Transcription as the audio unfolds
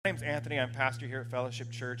name's Anthony. I'm pastor here at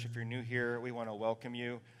Fellowship Church. If you're new here, we want to welcome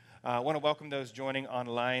you. I want to welcome those joining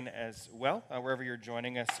online as well, wherever you're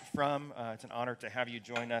joining us from. It's an honor to have you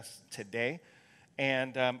join us today.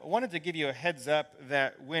 And I wanted to give you a heads up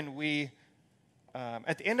that when we,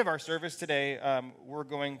 at the end of our service today, we're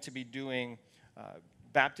going to be doing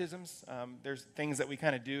baptisms. There's things that we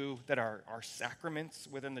kind of do that are sacraments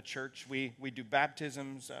within the church. We do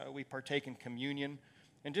baptisms. We partake in communion.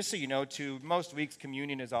 And just so you know, too, most weeks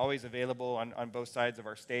communion is always available on both sides of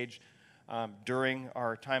our stage. During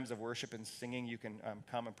our times of worship and singing, you can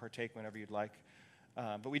come and partake whenever you'd like.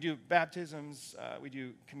 But we do baptisms, we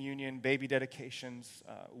do communion, baby dedications,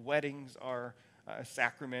 weddings are a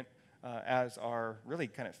sacrament, as are really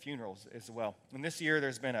kind of funerals as well. And this year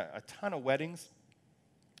there's been a ton of weddings.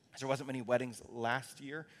 There wasn't many weddings last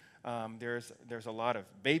year. There's a lot of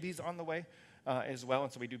babies on the way. As well,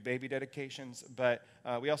 and so we do baby dedications, but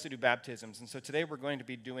we also do baptisms. And so today we're going to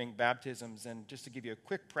be doing baptisms, and just to give you a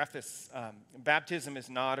quick preface, baptism is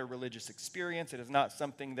not a religious experience. It is not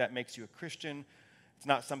something that makes you a Christian. It's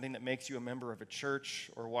not something that makes you a member of a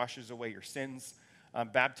church or washes away your sins.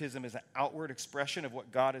 Baptism is an outward expression of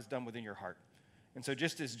what God has done within your heart. And so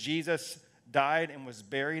just as Jesus died and was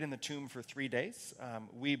buried in the tomb for 3 days,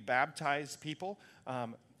 we baptize people,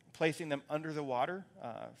 placing them under the water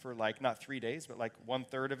for not 3 days, but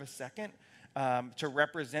 1/3 of a second, to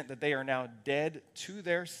represent that they are now dead to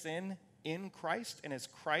their sin in Christ. And as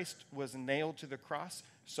Christ was nailed to the cross,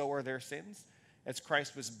 so are their sins. As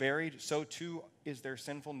Christ was buried, so too is their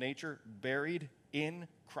sinful nature buried in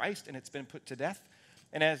Christ, and it's been put to death.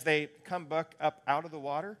 And as they come back up out of the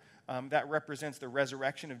water, that represents the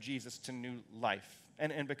resurrection of Jesus to new life.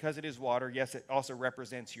 And because it is water, yes, it also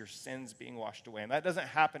represents your sins being washed away. And that doesn't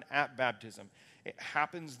happen at baptism. It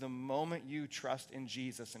happens the moment you trust in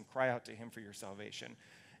Jesus and cry out to him for your salvation.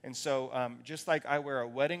 And so just like I wear a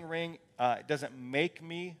wedding ring, it doesn't make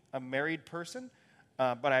me a married person,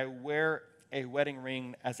 but I wear a wedding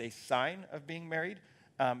ring as a sign of being married.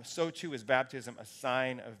 So too is baptism a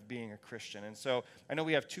sign of being a Christian. And so I know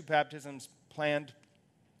we have 2 baptisms planned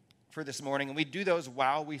for this morning, and we do those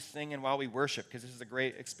while we sing and while we worship, because this is a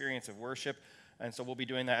great experience of worship, and so we'll be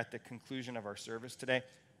doing that at the conclusion of our service today.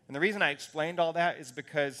 And the reason I explained all that is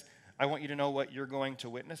because I want you to know what you're going to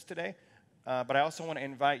witness today, but I also want to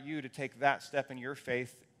invite you to take that step in your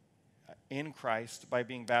faith in Christ by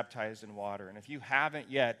being baptized in water. And if you haven't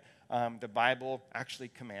yet, the Bible actually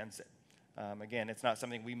commands it. Again, it's not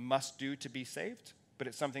something we must do to be saved, but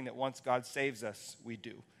it's something that once God saves us, we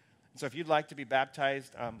do. So if you'd like to be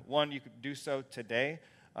baptized, one, you could do so today.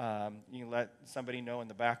 You can let somebody know in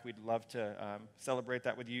the back. We'd love to celebrate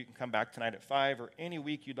that with you. You can come back tonight at 5, or any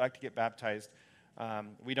week you'd like to get baptized.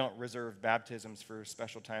 We don't reserve baptisms for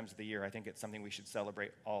special times of the year. I think it's something we should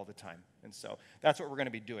celebrate all the time. And so that's what we're going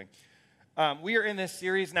to be doing. We are in this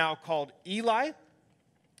series now called ELI.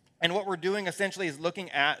 And what we're doing essentially is looking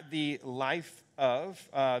at the life of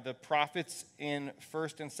the prophets in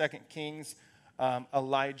 1st and 2nd Kings,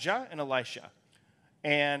 Elijah and Elisha.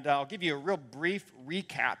 And I'll give you a real brief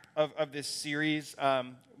recap of this series,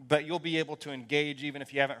 but you'll be able to engage even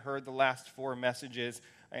if you haven't heard the last 4 messages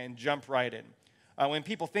and jump right in. When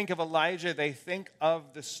people think of Elijah, they think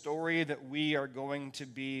of the story that we are going to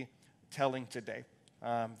be telling today.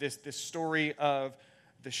 This story of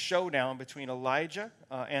the showdown between Elijah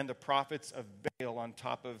and the prophets of Baal on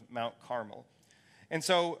top of Mount Carmel. And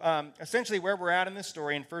so essentially where we're at in this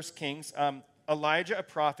story in 1 Kings, Elijah, a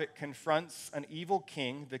prophet, confronts an evil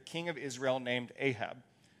king, the king of Israel named Ahab.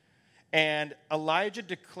 And Elijah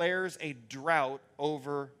declares a drought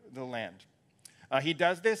over the land. He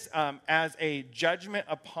does this as a judgment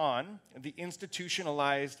upon the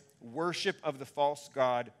institutionalized worship of the false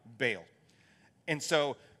god Baal. And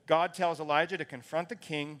so God tells Elijah to confront the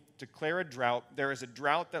king, declare a drought. There is a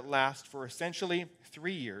drought that lasts for essentially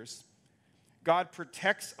 3 years. God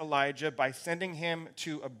protects Elijah by sending him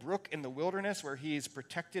to a brook in the wilderness where he is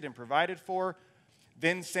protected and provided for,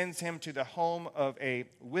 then sends him to the home of a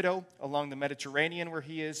widow along the Mediterranean where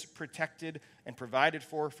he is protected and provided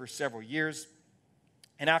for several years.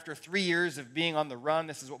 And after 3 years of being on the run,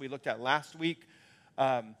 this is what we looked at last week,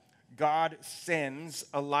 God sends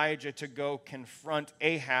Elijah to go confront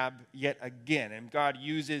Ahab yet again. And God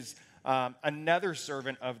uses another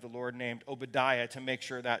servant of the Lord named Obadiah to make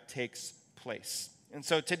sure that takes place. And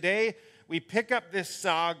so today we pick up this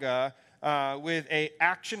saga with an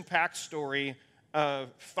action-packed story of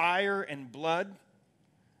fire and blood,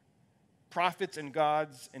 prophets and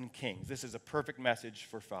gods and kings. This is a perfect message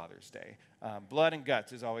for Father's Day. Blood and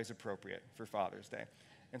guts is always appropriate for Father's Day.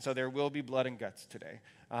 And so there will be blood and guts today.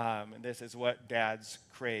 And this is what dads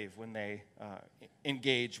crave when they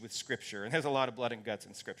engage with Scripture. And there's a lot of blood and guts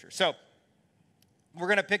in Scripture. So we're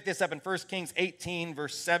going to pick this up in 1 Kings 18,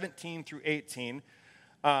 verse 17 through 18.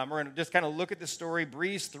 We're going to just kind of look at the story,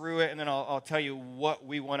 breeze through it, and then I'll tell you what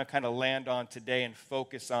we want to kind of land on today and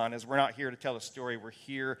focus on, as we're not here to tell a story. We're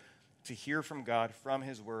here to hear from God, from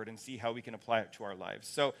His Word, and see how we can apply it to our lives.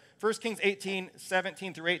 So 1 Kings 18,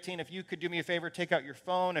 17 through 18, if you could do me a favor, take out your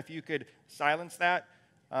phone. If you could silence that,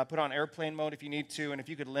 put on airplane mode if you need to, and if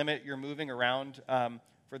you could limit your moving around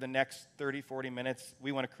for the next 30, 40 minutes.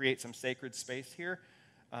 We want to create some sacred space here.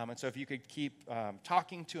 And so if you could keep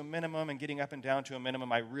talking to a minimum and getting up and down to a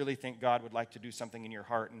minimum, I really think God would like to do something in your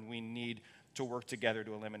heart, and we need to work together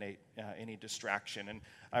to eliminate any distraction. And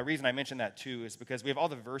the reason I mention that, too, is because we have all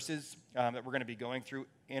the verses that we're going to be going through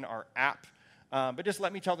in our app. But just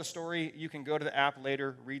let me tell the story. You can go to the app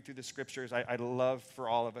later, read through the Scriptures. I'd love for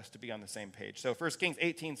all of us to be on the same page. So 1 Kings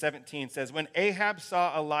 18, 17 says, "When Ahab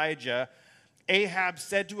saw Elijah, Ahab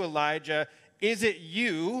said to Elijah, 'Is it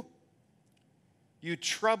you, you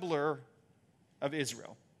troubler of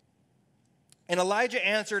Israel?' And Elijah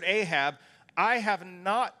answered Ahab, 'I have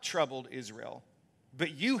not troubled Israel,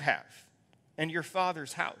 but you have, and your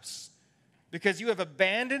father's house, because you have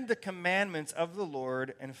abandoned the commandments of the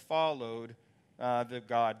Lord and followed the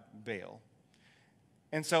god Baal.'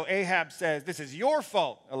 And so Ahab says, 'This is your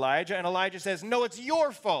fault, Elijah.' And Elijah says, 'No, it's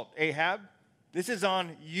your fault, Ahab. This is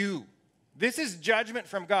on you. This is judgment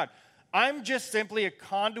from God. I'm just simply a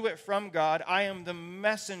conduit from God. I am the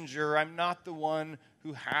messenger. I'm not the one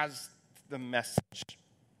who has the message.'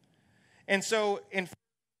 And so in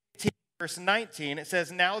verse 19, it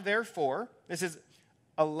says, 'Now therefore,'" this is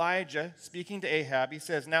Elijah speaking to Ahab. He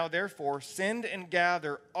says, "Now therefore, send and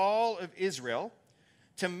gather all of Israel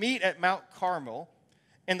to meet at Mount Carmel,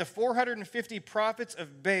 and the 450 prophets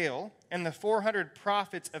of Baal and the 400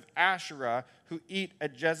 prophets of Asherah who eat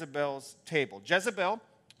at Jezebel's table." Jezebel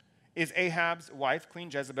is Ahab's wife, Queen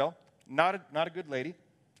Jezebel. Not a good lady.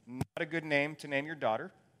 Not a good name to name your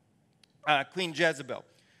daughter. Queen Jezebel.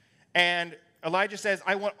 And Elijah says,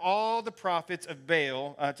 "I want all the prophets of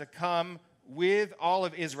Baal to come with all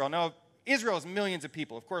of Israel." Now, Israel is millions of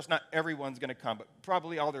people. Of course, not everyone's going to come, but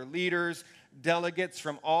probably all their leaders, delegates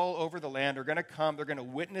from all over the land are going to come. They're going to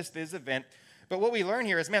witness this event. But what we learn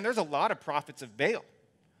here is, man, there's a lot of prophets of Baal.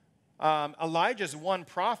 Elijah's one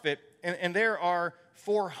prophet, and there are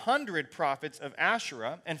 400 prophets of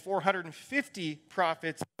Asherah and 450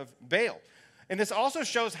 prophets of Baal. And this also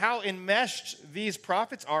shows how enmeshed these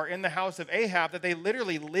prophets are in the house of Ahab, that they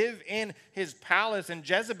literally live in his palace, and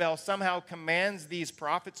Jezebel somehow commands these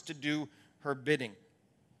prophets to do her bidding.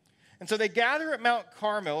 And so they gather at Mount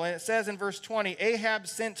Carmel, and it says in verse 20, "Ahab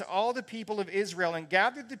sent to all the people of Israel and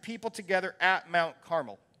gathered the people together at Mount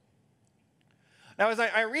Carmel." Now, as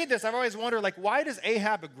I read this, I've always wondered, why does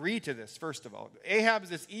Ahab agree to this, first of all? Ahab is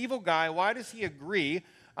this evil guy. Why does he agree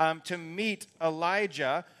to meet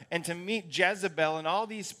Elijah and to meet Jezebel and all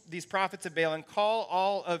these prophets of Baal and call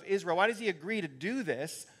all of Israel? Why does he agree to do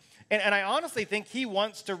this? And I honestly think he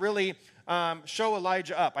wants to really show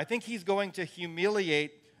Elijah up. I think he's going to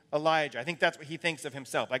humiliate Elijah. I think that's what he thinks of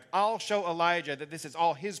himself. I'll show Elijah that this is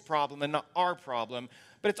all his problem and not our problem.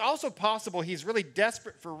 But it's also possible he's really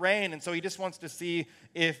desperate for rain, and so he just wants to see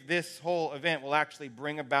if this whole event will actually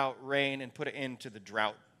bring about rain and put an end to the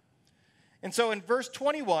drought. And so in verse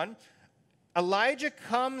 21, Elijah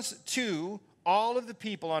comes to all of the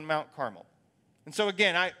people on Mount Carmel. And so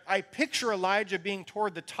again, I picture Elijah being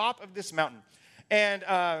toward the top of this mountain. And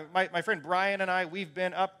my friend Brian and I, we've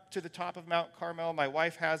been up to the top of Mount Carmel. My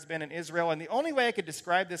wife has been in Israel. And the only way I could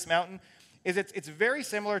describe this mountain is it's very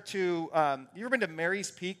similar to, you ever been to Mary's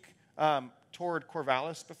Peak toward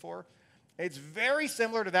Corvallis before? It's very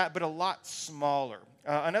similar to that, but a lot smaller.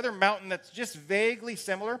 Another mountain that's just vaguely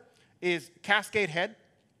similar is Cascade Head.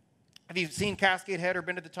 Have you seen Cascade Head or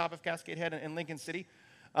been to the top of Cascade Head in Lincoln City?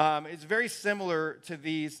 It's very similar to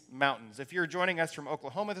these mountains. If you're joining us from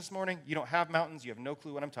Oklahoma this morning, you don't have mountains, you have no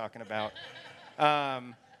clue what I'm talking about.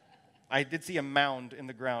 I did see a mound in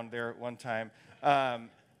the ground there at one time.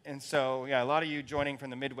 And so, yeah, a lot of you joining from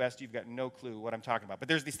the Midwest, you've got no clue what I'm talking about. But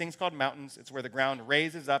there's these things called mountains. It's where the ground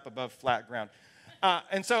raises up above flat ground.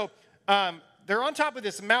 And so they're on top of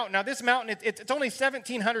this mountain. Now, this mountain, it's only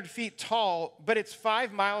 1,700 feet tall, but it's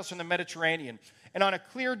 5 miles from the Mediterranean. And on a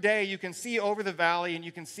clear day, you can see over the valley and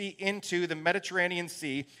you can see into the Mediterranean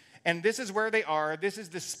Sea. And this is where they are. This is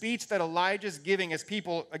the speech that Elijah's giving as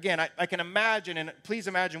people, again, I can imagine, and please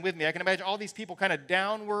imagine with me, I can imagine all these people kind of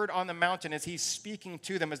downward on the mountain as he's speaking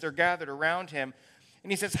to them as they're gathered around him.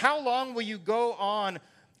 And he says, "How long will you go on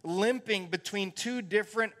limping between two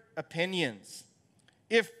different opinions.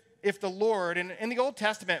 If the Lord, and in the Old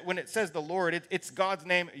Testament, when it says the Lord, it's God's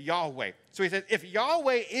name, Yahweh. So he says, if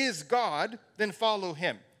Yahweh is God, then follow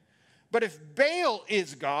him. But if Baal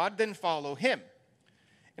is God, then follow him.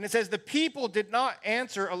 And it says the people did not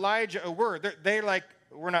answer Elijah a word. They're like,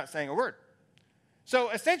 we're not saying a word. So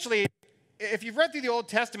essentially, if you've read through the Old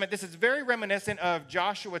Testament, this is very reminiscent of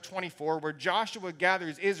Joshua 24, where Joshua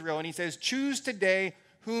gathers Israel, and he says, choose today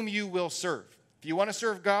whom you will serve. If you want to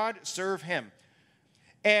serve God, serve him.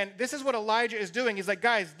 And this is what Elijah is doing. He's like,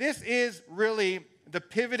 guys, this is really the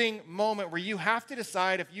pivoting moment where you have to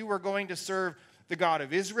decide if you are going to serve the God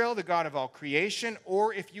of Israel, the God of all creation,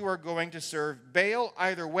 or if you are going to serve Baal.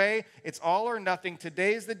 Either way, it's all or nothing.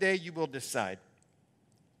 Today's the day you will decide.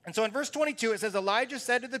 And so in verse 22, it says, Elijah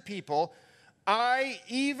said to the people,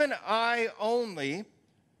 even I only,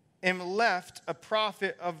 am left a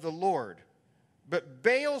prophet of the Lord, but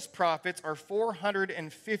Baal's prophets are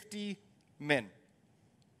 450 men.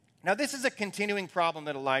 Now, this is a continuing problem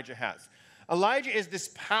that Elijah has. Elijah is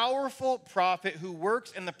this powerful prophet who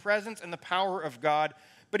works in the presence and the power of God,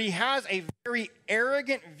 but he has a very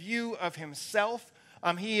arrogant view of himself.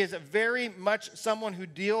 He is very much someone who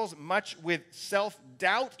deals much with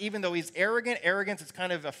self-doubt, even though he's arrogant. Arrogance is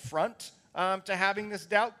kind of a front to having this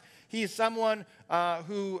doubt. He is someone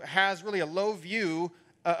who has really a low view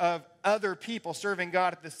of other people serving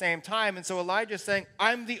God at the same time. And so Elijah is saying,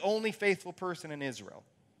 I'm the only faithful person in Israel.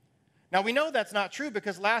 Now, we know that's not true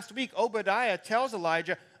because last week Obadiah tells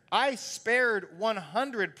Elijah, I spared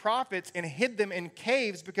 100 prophets and hid them in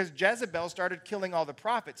caves because Jezebel started killing all the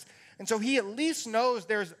prophets. And so he at least knows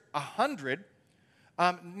there's 100.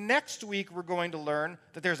 Next week, we're going to learn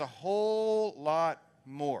that there's a whole lot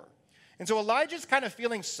more. And so Elijah's kind of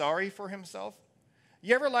feeling sorry for himself.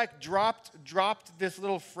 You ever dropped this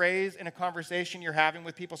little phrase in a conversation you're having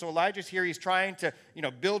with people? So Elijah's here, he's trying to,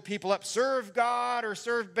 build people up, serve God or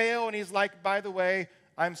serve Baal, and he's like, by the way,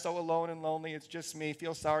 I'm so alone and lonely, it's just me,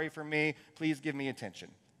 feel sorry for me, please give me attention.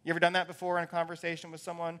 You ever done that before in a conversation with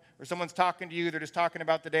someone? Or someone's talking to you, they're just talking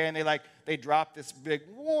about the day, and they drop this big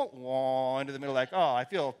wah-wah into the middle, like, oh, I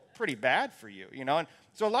feel pretty bad for you, And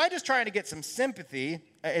so Elijah's trying to get some sympathy.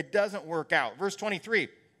 It doesn't work out. Verse 23.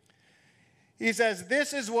 He says,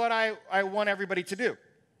 this is what I want everybody to do.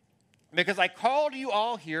 Because I called you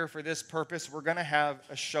all here for this purpose, we're going to have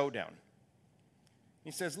a showdown.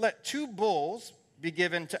 He says, let 2 bulls be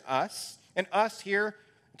given to us. And us here,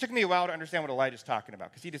 it took me a while to understand what Elijah's talking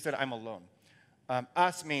about, because he just said, I'm alone.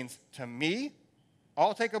 Us means to me,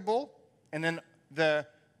 I'll take a bull, and then the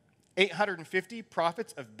 850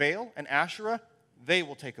 prophets of Baal and Asherah, they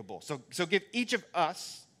will take a bull. So give each of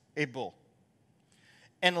us a bull.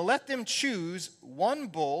 And let them choose 1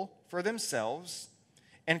 bull for themselves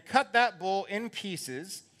and cut that bull in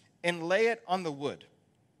pieces and lay it on the wood.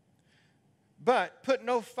 But put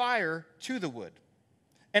no fire to the wood.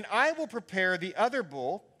 And I will prepare the other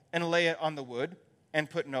bull and lay it on the wood and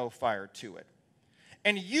put no fire to it.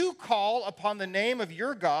 And you call upon the name of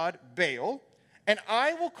your God, Baal, and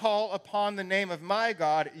I will call upon the name of my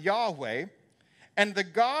God, Yahweh, and the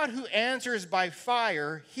God who answers by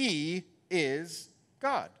fire, he is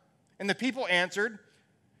God. And the people answered,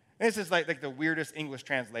 and this is like the weirdest English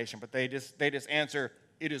translation, but they just answer,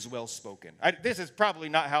 it is well spoken. This is probably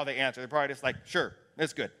not how they answer. They're probably just like, sure,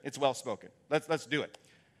 that's good. It's well spoken. Let's do it.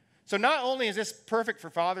 So not only is this perfect for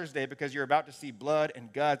Father's Day because you're about to see blood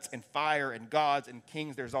and guts and fire and gods and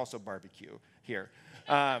kings, there's also barbecue here.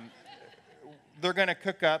 They're going to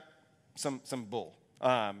cook up some bull.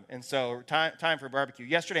 And so time for barbecue.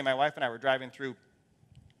 Yesterday, my wife and I were driving through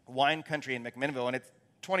wine country in McMinnville, and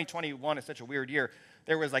 2021 is such a weird year.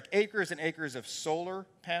 There was acres and acres of solar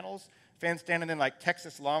panels fenced in, and then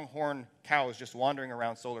Texas Longhorn cows just wandering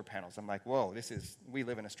around solar panels. I'm like, whoa, we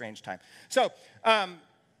live in a strange time. So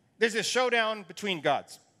there's this showdown between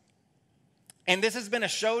gods. And this has been a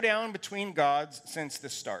showdown between gods since the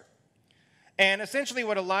start. And essentially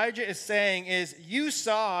what Elijah is saying is, you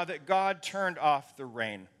saw that God turned off the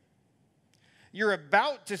rain. You're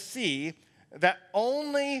about to see that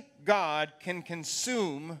only God can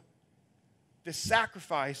consume the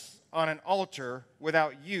sacrifice on an altar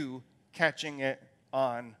without you catching it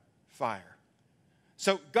on fire.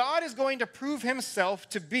 So God is going to prove himself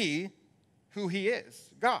to be who he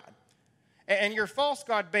is, God. And your false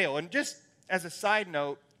god Baal, and just as a side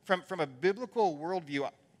note, from a biblical worldview,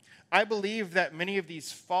 I believe that many of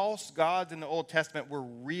these false gods in the Old Testament were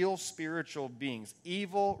real spiritual beings,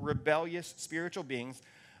 evil, rebellious spiritual beings,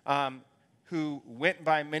 who went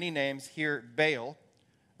by many names here, Baal.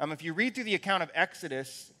 If you read through the account of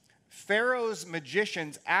Exodus, Pharaoh's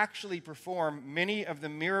magicians actually perform many of the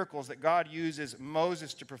miracles that God uses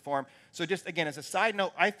Moses to perform. So just again, as a side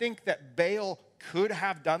note, I think that Baal could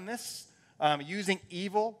have done this using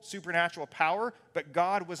evil supernatural power, but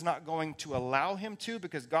God was not going to allow him to,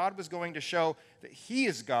 because God was going to show that he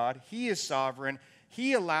is God, he is sovereign,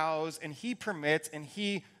 he allows and he permits and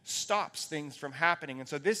he stops things from happening. And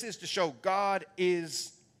so this is to show God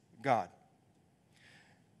is God.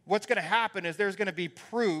 What's going to happen is there's going to be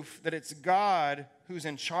proof that it's God who's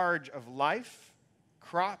in charge of life,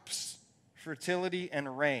 crops, fertility,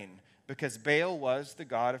 and rain, because Baal was the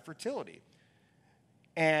god of fertility.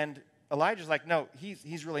 And Elijah's like, no,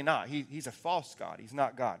 he's really not. He's a false god. He's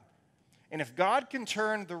not God. And if God can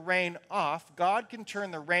turn the rain off, God can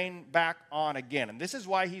turn the rain back on again. And this is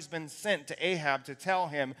why he's been sent to Ahab to tell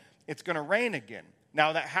him it's going to rain again.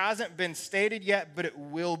 Now, that hasn't been stated yet, but it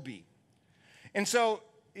will be. And so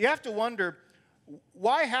you have to wonder,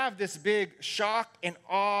 why have this big shock and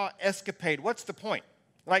awe escapade? What's the point?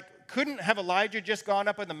 Like, couldn't have Elijah just gone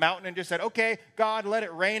up on the mountain and just said, okay, God, let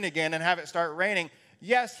it rain again and have it start raining?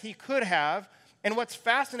 Yes, he could have. And what's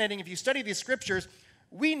fascinating, if you study these scriptures,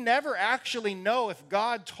 we never actually know if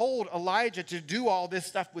God told Elijah to do all this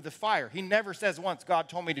stuff with the fire. He never says once, God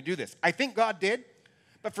told me to do this. I think God did.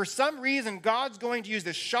 But for some reason, God's going to use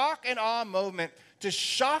this shock and awe moment to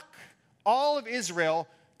shock all of Israel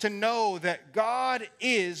to know that God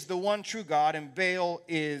is the one true God and Baal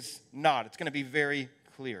is not. It's going to be very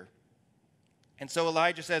clear. And so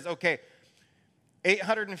Elijah says, okay,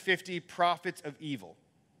 850 prophets of evil,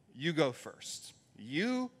 you go first.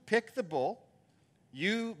 You pick the bull,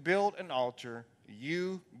 you build an altar,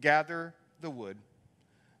 you gather the wood,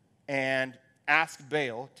 and ask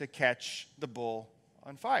Baal to catch the bull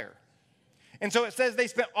on fire. And so it says they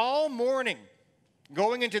spent all morning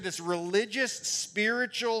going into this religious,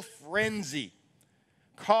 spiritual frenzy,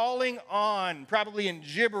 calling on, probably in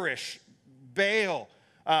gibberish, Baal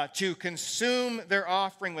to consume their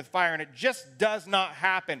offering with fire, and it just does not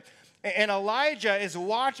happen. And Elijah is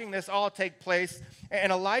watching this all take place,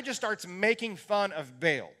 and Elijah starts making fun of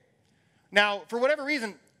Baal. Now, for whatever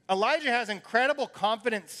reason, Elijah has incredible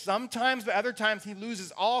confidence sometimes, but other times he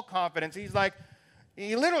loses all confidence.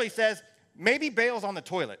 He literally says, maybe Baal's on the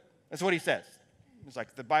toilet. That's what he says. It's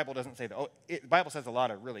like the Bible doesn't say that. The Bible says a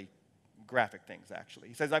lot of really graphic things, actually.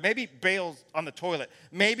 He says, like, maybe Baal's on the toilet.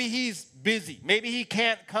 Maybe he's busy. Maybe he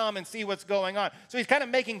can't come and see what's going on. So he's kind of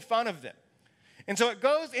making fun of them. And so it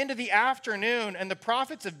goes into the afternoon, and the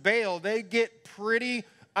prophets of Baal, they get pretty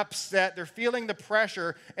upset. They're feeling the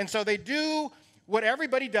pressure. And so they do what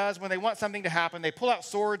everybody does when they want something to happen. They pull out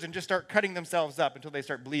swords and just start cutting themselves up until they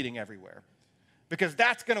start bleeding everywhere. Because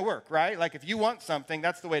that's going to work, right? Like, if you want something,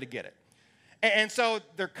 that's the way to get it. And so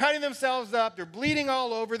they're cutting themselves up. They're bleeding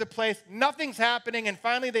all over the place. Nothing's happening. And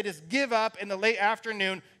finally, they just give up in the late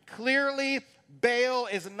afternoon. Clearly, Baal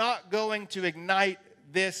is not going to ignite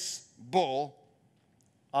this bull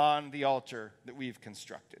on the altar that we've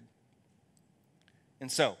constructed.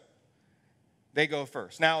 And so they go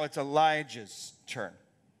first. Now it's Elijah's turn.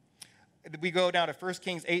 We go down to 1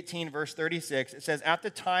 Kings 18, verse 36. It says, at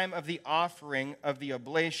the time of the offering of the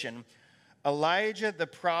oblation, Elijah the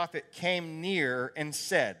prophet came near and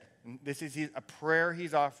said, and this is a prayer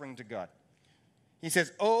he's offering to God. He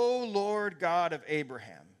says, O Lord God of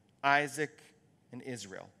Abraham, Isaac, and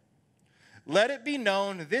Israel, let it be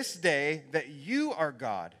known this day that you are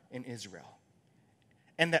God in Israel,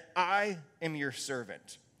 and that I am your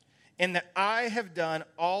servant, and that I have done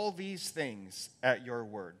all these things at your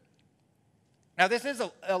word. Now, this is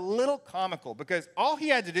a little comical, because all he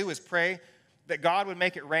had to do was pray that God would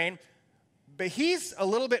make it rain. But he's a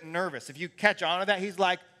little bit nervous. If you catch on to that, he's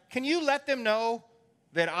like, can you let them know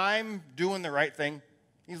that I'm doing the right thing?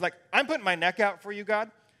 He's like, I'm putting my neck out for you,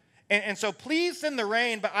 God. And so please send the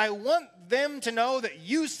rain, but I want them to know that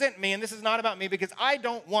you sent me, and this is not about me, because I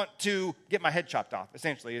don't want to get my head chopped off,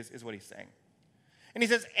 essentially, is what he's saying. And he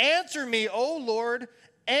says, answer me, O Lord,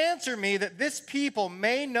 answer me, that this people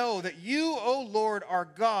may know that you, O Lord, are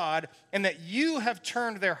God, and that you have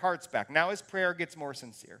turned their hearts back. Now his prayer gets more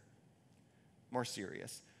sincere, more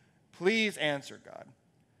serious. Please answer, God.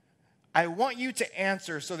 I want you to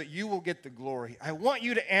answer so that you will get the glory. I want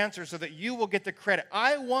you to answer so that you will get the credit.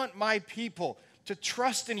 I want my people to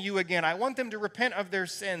trust in you again. I want them to repent of their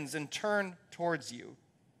sins and turn towards you.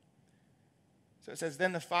 So it says,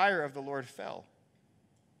 then the fire of the Lord fell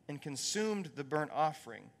and consumed the burnt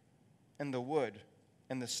offering and the wood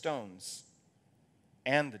and the stones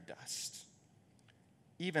and the dust,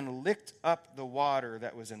 even licked up the water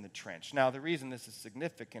that was in the trench. Now, the reason this is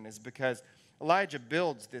significant is because Elijah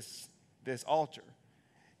builds this altar.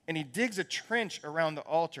 and he digs a trench around the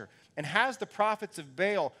altar and has the prophets of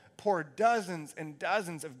Baal pour dozens and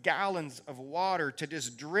dozens of gallons of water to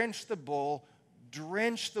just drench the bull,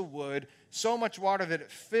 drench the wood, so much water that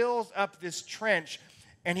it fills up this trench.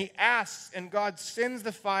 And he asks, and God sends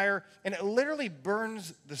the fire, and it literally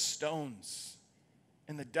burns the stones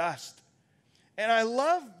and the dust. And I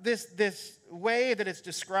love this way that it's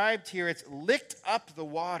described here. It's licked up the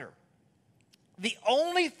water. The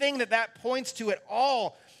only thing that points to at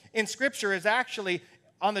all in Scripture is actually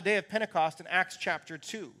on the day of Pentecost in Acts chapter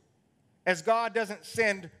 2. As God doesn't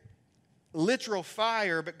send literal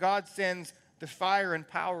fire, but God sends the fire and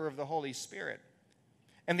power of the Holy Spirit.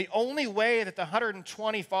 And the only way that the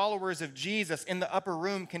 120 followers of Jesus in the upper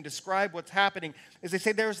room can describe what's happening is they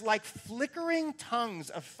say there's like flickering tongues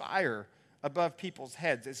of fire above people's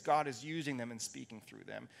heads as God is using them and speaking through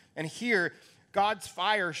them. And here, God's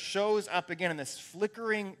fire shows up again in this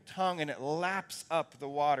flickering tongue, and it laps up the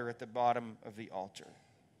water at the bottom of the altar.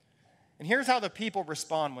 And here's how the people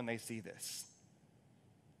respond when they see this.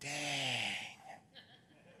 Dang.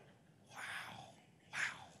 Wow.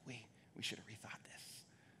 We should have rethought this.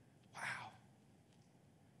 Wow.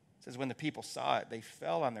 It says when the people saw it, they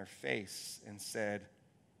fell on their face and said,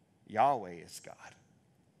 Yahweh is God.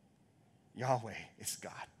 Yahweh is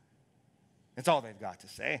God. That's all they've got to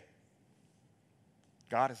say.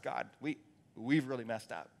 God is God. We've really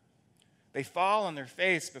messed up. They fall on their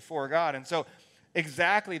face before God. And so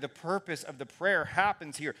exactly the purpose of the prayer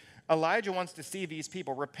happens here. Elijah wants to see these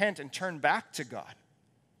people repent and turn back to God.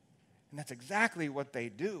 And that's exactly what they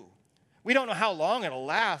do. We don't know how long it'll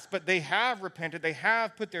last, but they have repented. They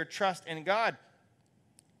have put their trust in God.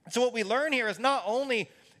 So what we learn here is not only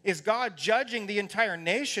is God judging the entire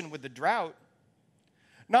nation with the drought,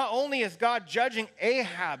 not only is God judging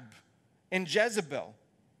Ahab and Jezebel,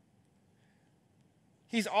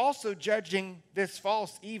 he's also judging this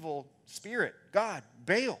false evil spirit, God,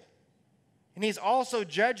 Baal. And he's also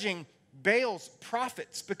judging Baal's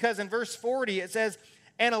prophets, because in verse 40 it says,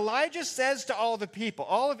 and Elijah says to all the people,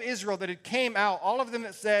 all of Israel that had came out, all of them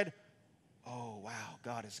that said, oh, wow,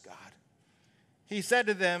 God is God. He said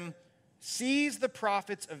to them, seize the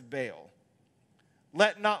prophets of Baal.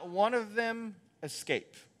 Let not one of them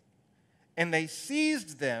escape. And they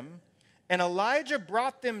seized them, and Elijah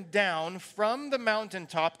brought them down from the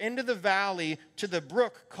mountaintop into the valley to the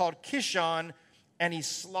brook called Kishon, and he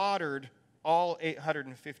slaughtered all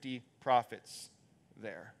 850 prophets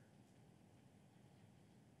there.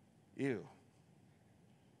 Ew.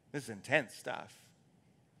 This is intense stuff.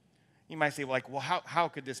 You might say, well, how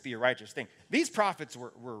could this be a righteous thing? These prophets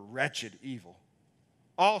were wretched evil.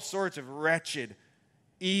 All sorts of wretched,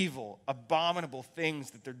 evil, abominable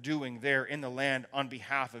things that they're doing there in the land on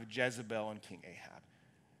behalf of Jezebel and King Ahab.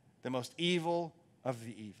 The most evil of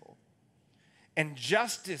the evil. And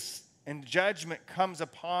justice and judgment comes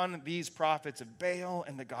upon these prophets of Baal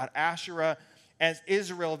and the god Asherah, as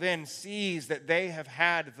Israel then sees that they have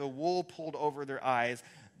had the wool pulled over their eyes.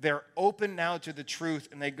 They're open now to the truth,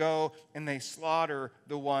 and they go and they slaughter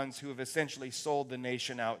the ones who have essentially sold the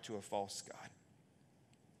nation out to a false god.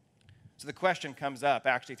 So the question comes up,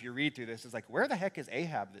 actually, if you read through this, is like, where the heck is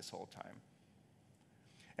Ahab this whole time?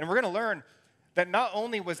 And we're going to learn that not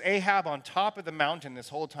only was Ahab on top of the mountain this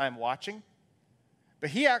whole time watching, but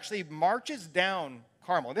he actually marches down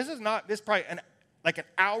Carmel. This is probably an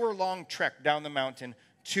hour-long trek down the mountain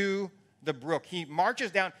to the brook. He marches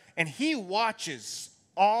down, and he watches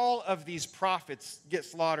all of these prophets get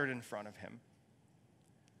slaughtered in front of him.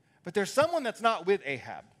 But there's someone that's not with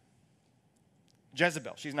Ahab.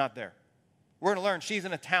 Jezebel, she's not there. We're going to learn she's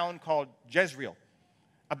in a town called Jezreel,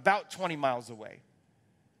 about 20 miles away.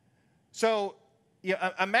 So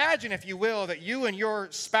imagine, if you will, that you and your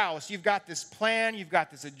spouse, you've got this plan, you've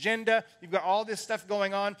got this agenda, you've got all this stuff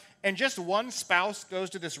going on, and just one spouse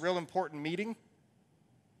goes to this real important meeting,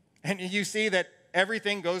 and you see that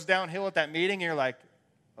everything goes downhill at that meeting, and you're like,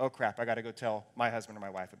 oh crap, I got to go tell my husband or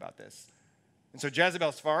my wife about this. And so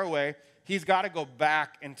Jezebel's far away. He's got to go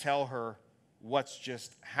back and tell her what's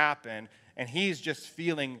just happened, and he's just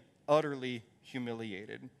feeling utterly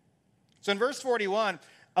humiliated. So in verse 41,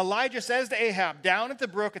 Elijah says to Ahab, down at the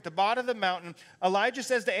brook at the bottom of the mountain, Elijah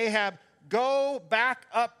says to Ahab, go back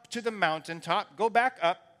up to the mountaintop, go back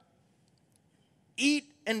up, eat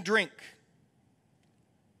and drink,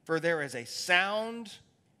 for there is a sound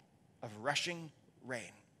of rushing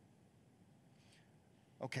rain.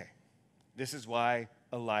 Okay, this is why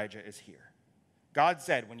Elijah is here. God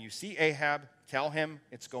said, when you see Ahab, tell him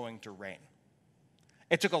it's going to rain.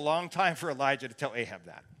 It took a long time for Elijah to tell Ahab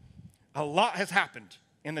that. A lot has happened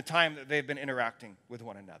in the time that they've been interacting with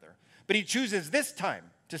one another. But he chooses this time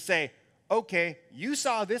to say, okay, you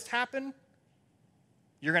saw this happen,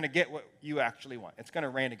 you're going to get what you actually want. It's going to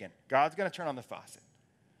rain again. God's going to turn on the faucet.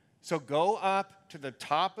 So go up to the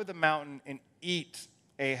top of the mountain and eat,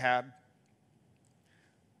 Ahab.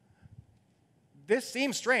 This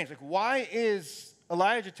seems strange. Like, why is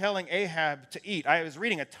Elijah telling Ahab to eat? I was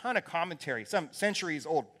reading a ton of commentary, some centuries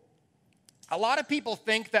old. A lot of people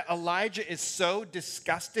think that Elijah is so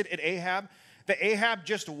disgusted at Ahab that Ahab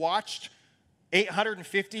just watched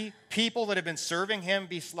 850 people that have been serving him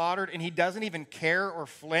be slaughtered, and he doesn't even care or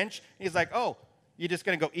flinch. He's like, oh, you're just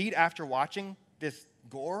going to go eat after watching this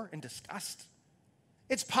gore and disgust?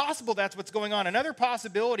 It's possible that's what's going on. Another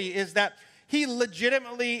possibility is that he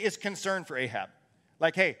legitimately is concerned for Ahab.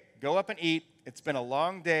 Like, hey, go up and eat. It's been a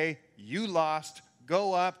long day. You lost.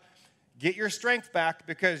 Go up. Get your strength back,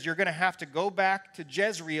 because you're going to have to go back to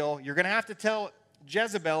Jezreel. You're going to have to tell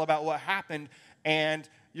Jezebel about what happened, and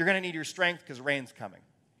you're going to need your strength because rain's coming.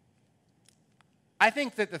 I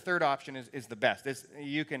think that the third option is the best.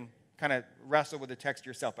 You can kind of wrestle with the text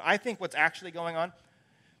yourself. But I think what's actually going on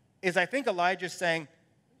is I think Elijah's saying,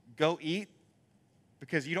 go eat,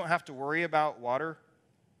 because you don't have to worry about water.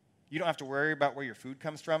 You don't have to worry about where your food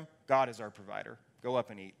comes from. God is our provider. Go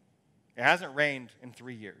up and eat. It hasn't rained in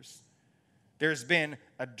 3 years. There's been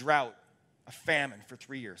a drought, a famine for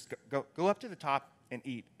 3 years. Go up to the top and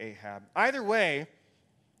eat, Ahab. Either way,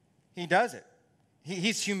 he does it.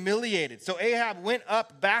 He's humiliated. So Ahab went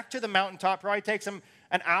up back to the mountaintop. Probably takes him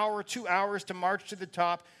an hour, 2 hours to march to the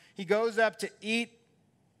top. He goes up to eat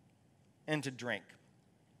and to drink.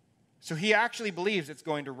 So he actually believes it's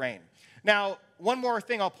going to rain. Now, one more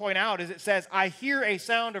thing I'll point out is it says, I hear a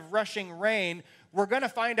sound of rushing rain. We're going to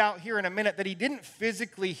find out here in a minute that he didn't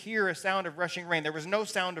physically hear a sound of rushing rain. There was no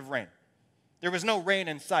sound of rain. There was no rain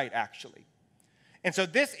in sight, actually. And so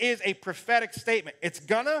this is a prophetic statement. It's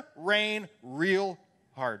going to rain real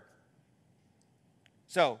hard.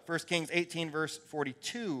 So 1 Kings 18, verse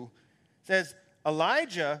 42 says,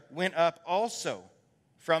 Elijah went up also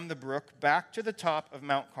from the brook back to the top of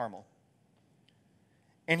Mount Carmel.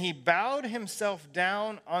 And he bowed himself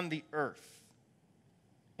down on the earth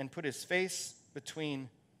and put his face between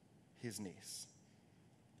his knees.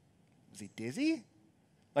 Is he dizzy?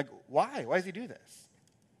 Like, why? Why does he do this?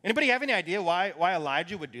 Anybody have any idea why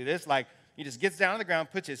Elijah would do this? Like, he just gets down on the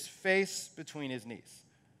ground, puts his face between his knees.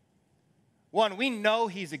 One, we know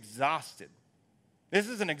he's exhausted. This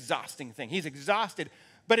is an exhausting thing. He's exhausted,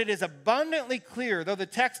 but it is abundantly clear, though the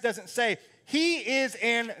text doesn't say, he is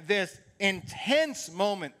in this intense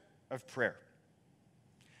moment of prayer.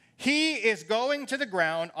 He is going to the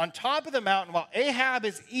ground on top of the mountain while Ahab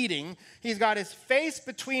is eating. He's got his face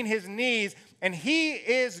between his knees, and he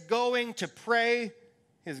is going to pray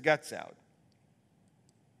his guts out.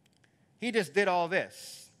 He just did all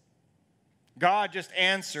this. God just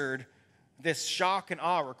answered this shock and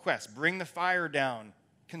awe request. Bring the fire down.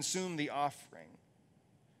 Consume the offering.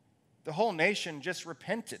 The whole nation just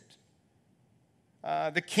repented.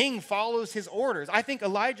 The king follows his orders. I think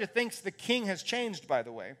Elijah thinks the king has changed, by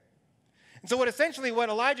the way. And so what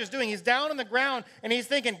Elijah's doing, he's down on the ground and he's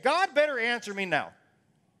thinking, God better answer me now.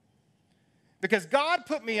 Because God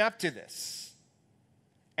put me up to this.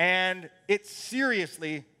 And it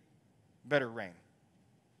seriously better rain.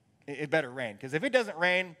 It better rain. Because if it doesn't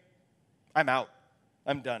rain, I'm out.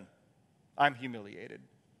 I'm done. I'm humiliated.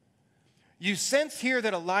 You sense here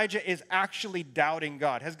that Elijah is actually doubting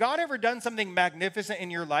God. Has God ever done something magnificent in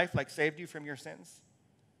your life, like saved you from your sins?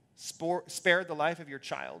 Spared the life of your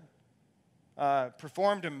child?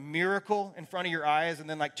 Performed a miracle in front of your eyes, and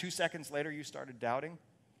then like 2 seconds later you started doubting?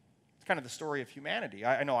 It's kind of the story of humanity.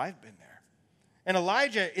 I know I've been there. And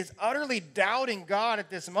Elijah is utterly doubting God at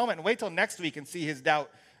this moment. And wait till next week and see his doubt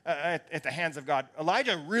at the hands of God.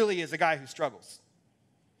 Elijah really is a guy who struggles.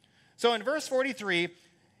 So in verse 43,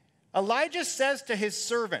 Elijah says to his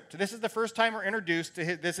servant, this is the first time we're introduced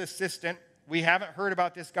to this assistant. We haven't heard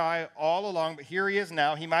about this guy all along, but here he is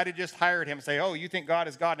now. He might have just hired him and say, oh, you think God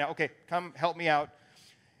is God now? Okay, come help me out.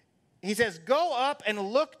 He says, go up and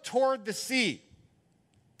look toward the sea.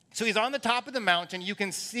 So he's on the top of the mountain. You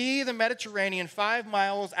can see the Mediterranean 5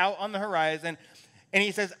 miles out on the horizon. And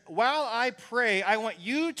he says, while I pray, I want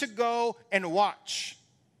you to go and watch.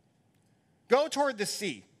 Go toward the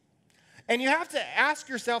sea. And you have to ask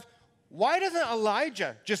yourself, why doesn't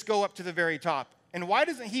Elijah just go up to the very top? And why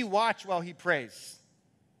doesn't he watch while he prays?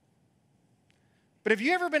 But have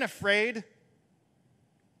you ever been afraid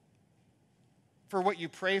for what you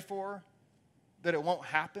pray for, that it won't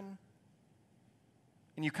happen?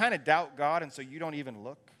 And you kind of doubt God, and so you don't even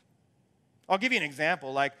look? I'll give you an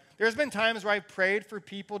example. Like, there's been times where I've prayed for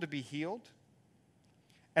people to be healed,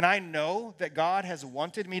 And I know that God has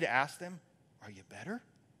wanted me to ask them, are you better?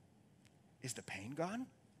 Is the pain gone?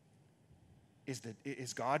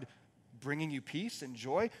 Is God bringing you peace and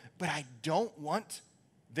joy? But I don't want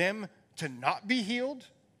them to not be healed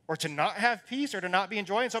or to not have peace or to not be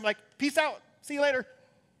enjoying. So I'm like, peace out. See you later.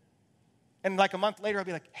 And like a month later, I'll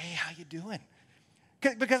be like, hey, how you doing?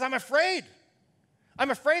 Because I'm afraid.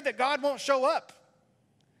 I'm afraid that God won't show up.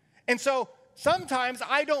 And so sometimes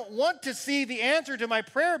I don't want to see the answer to my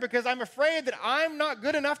prayer because I'm afraid that I'm not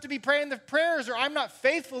good enough to be praying the prayers, or I'm not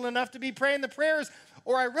faithful enough to be praying the prayers,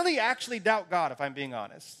 or I really actually doubt God, if I'm being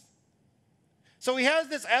honest. So he has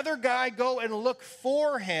this other guy go and look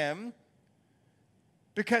for him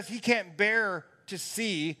because he can't bear to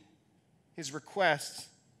see his request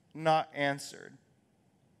not answered.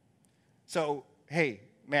 So, hey,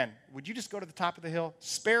 man, would you just go to the top of the hill?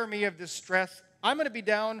 Spare me of this stress. I'm going to be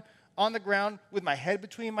down on the ground with my head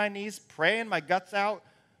between my knees, praying my guts out,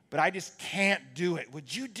 but I just can't do it.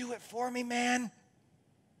 Would you do it for me, man?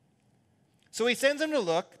 So he sends him to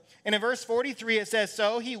look, and in verse 43 it says,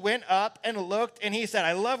 so he went up and looked, and he said,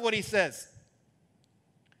 I love what he says,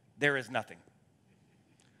 there is nothing.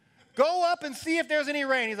 Go up and see if there's any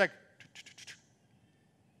rain. He's like,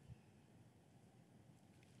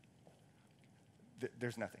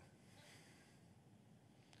 there's nothing.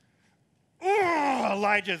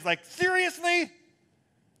 Elijah's like, seriously?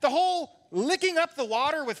 The whole licking up the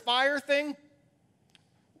water with fire thing?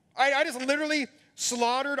 I just literally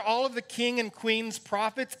slaughtered all of the king and queen's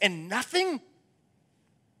prophets and nothing?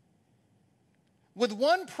 With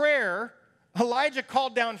one prayer, Elijah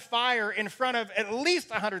called down fire in front of at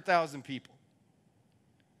least 100,000 people.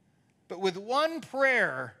 But with one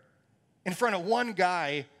prayer in front of one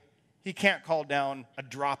guy, he can't call down a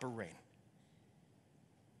drop of rain.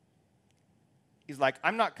 He's like,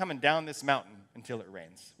 I'm not coming down this mountain until it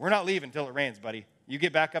rains. We're not leaving until it rains, buddy. You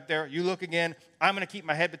get back up there, you look again. I'm going to keep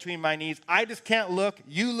my head between my knees. I just can't look.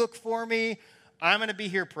 You look for me. I'm going to be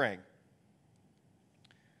here praying.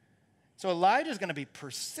 So Elijah's going to be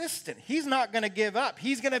persistent. He's not going to give up.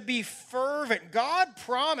 He's going to be fervent. God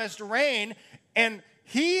promised rain, and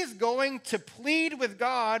he's going to plead with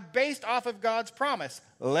God based off of God's promise.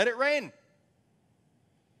 Let it rain.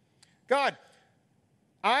 God,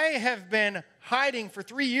 I have been hiding for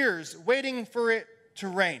 3 years, waiting for it to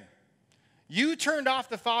rain. You turned off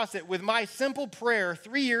the faucet with my simple prayer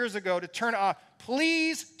 3 years ago to turn it off.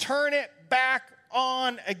 Please turn it back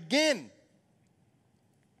on again.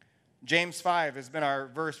 James 5 has been our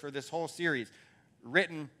verse for this whole series,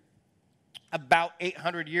 written about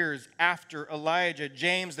 800 years after Elijah.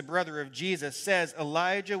 James, the brother of Jesus, says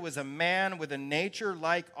Elijah was a man with a nature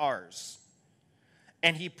like ours,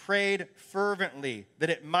 and he prayed fervently that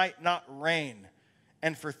it might not rain.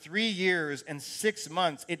 And for 3 years and 6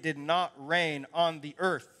 months, it did not rain on the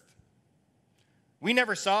earth. We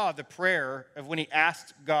never saw the prayer of when he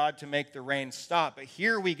asked God to make the rain stop. But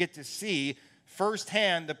here we get to see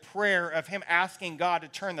firsthand the prayer of him asking God to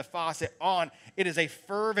turn the faucet on. It is a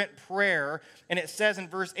fervent prayer. And it says in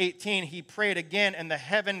verse 18, he prayed again, and the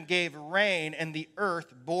heaven gave rain, and the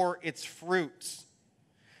earth bore its fruits.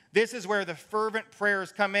 This is where the fervent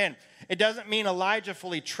prayers come in. It doesn't mean Elijah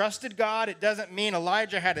fully trusted God. It doesn't mean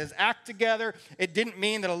Elijah had his act together. It didn't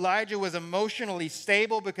mean that Elijah was emotionally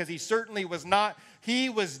stable, because he certainly was not. He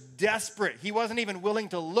was desperate. He wasn't even willing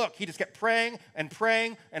to look. He just kept praying and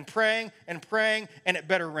praying and praying and praying, and it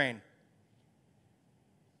better rain.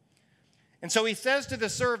 And so he says to the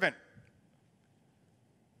servant,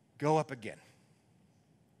 go up again.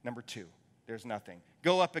 Number 2, there's nothing.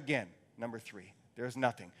 Go up again. Number 3. There's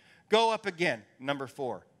nothing. Go up again. Number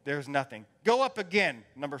 4. There's nothing. Go up again.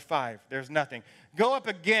 Number 5. There's nothing. Go up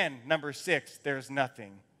again. Number 6. There's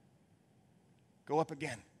nothing. Go up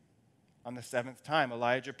again. On the 7th time,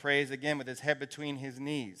 Elijah prays again with his head between his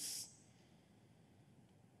knees.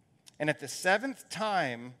 And at the 7th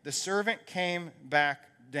time, the servant came back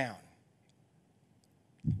down.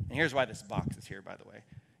 And here's why this box is here, by the way.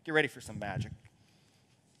 Get ready for some magic.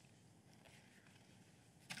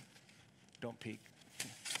 Don't peek.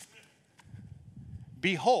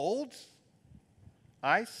 Behold,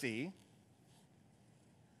 I see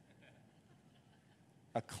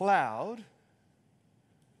a cloud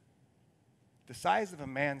the size of a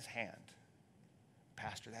man's hand.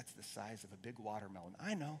 Pastor, that's the size of a big watermelon.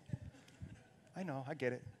 I know, I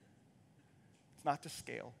get it. It's not to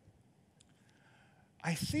scale.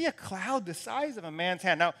 I see a cloud the size of a man's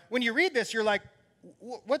hand. Now, when you read this, you're like,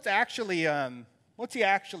 what's he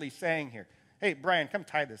actually saying here? Hey, Brian, come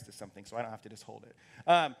tie this to something so I don't have to just hold it.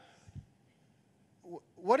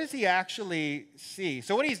 What does he actually see?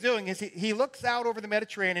 So what he's doing is he looks out over the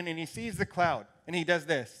Mediterranean and he sees the cloud. And he does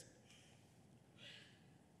this.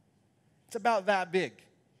 It's about that big.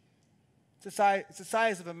 It's the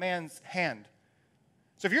size of a man's hand.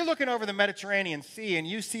 So if you're looking over the Mediterranean Sea and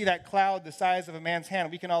you see that cloud the size of a man's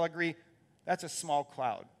hand, we can all agree that's a small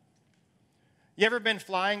cloud. You ever been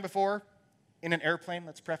flying before in an airplane?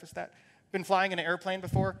 Let's preface that. Been flying in an airplane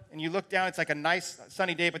before, and you look down, it's like a nice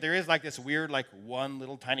sunny day, but there is like this weird, like one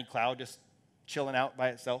little tiny cloud just chilling out by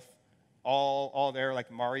itself, all there, like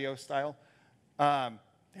Mario style.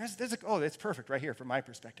 It's perfect right here from my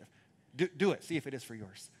perspective. Do it. See if it is for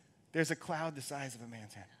yours. There's a cloud the size of a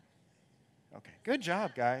man's hand. Okay. Good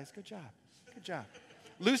job, guys. Good job. Good job.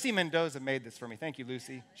 Lucy Mendoza made this for me. Thank you,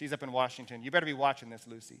 Lucy. She's up in Washington. You better be watching this,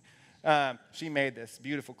 Lucy. She made this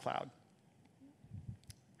beautiful cloud.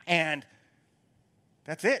 And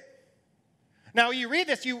that's it. Now, you read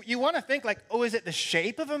this, you want to think like, oh, is it the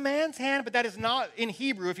shape of a man's hand? But that is not in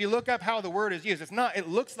Hebrew. If you look up how the word is used, it's not. It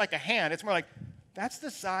looks like a hand. It's more like, that's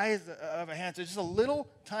the size of a hand. So it's just a little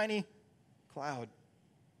tiny cloud.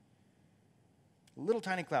 A little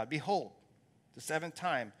tiny cloud. Behold, the seventh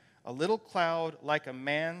time, a little cloud like a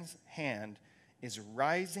man's hand is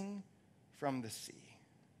rising from the sea.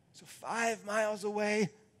 So 5 miles away,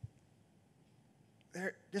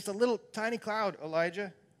 there, just a little tiny cloud,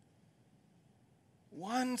 Elijah.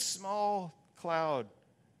 One small cloud.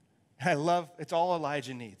 I love, it's all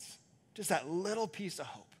Elijah needs. Just that little piece of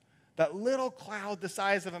hope. That little cloud the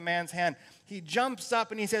size of a man's hand. He jumps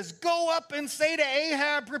up and he says, go up and say to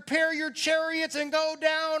Ahab, prepare your chariots and go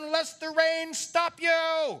down, lest the rain stop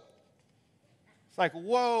you. It's like,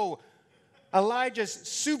 whoa. Elijah's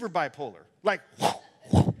super bipolar. Like,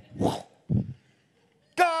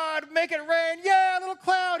 God, make it rain. Yeah, little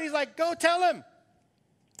cloud. He's like, go tell him.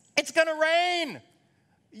 It's going to rain.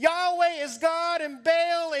 Yahweh is God and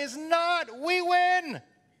Baal is not. We win.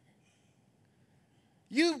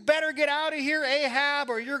 You better get out of here, Ahab,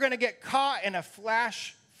 or you're going to get caught in a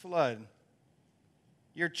flash flood.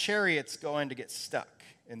 Your chariot's going to get stuck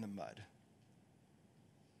in the mud.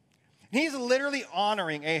 He's literally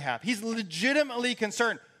honoring Ahab. He's legitimately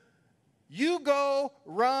concerned. You go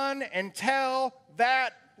run and tell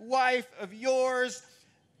that wife of yours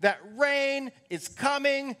that rain is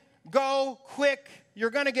coming. Go quick. You're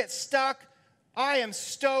going to get stuck. I am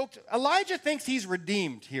stoked. Elijah thinks he's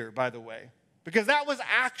redeemed here, by the way, because that was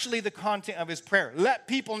actually the content of his prayer. Let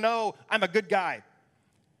people know I'm a good guy.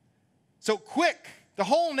 So quick, the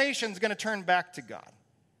whole nation's going to turn back to God.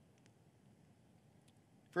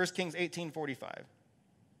 1 Kings 18:45.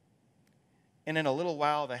 And in a little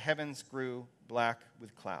while, the heavens grew black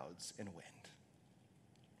with clouds and wind.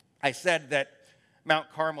 I said that Mount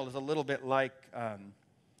Carmel is a little bit like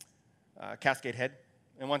Cascade Head.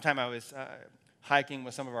 And one time I was hiking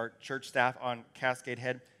with some of our church staff on Cascade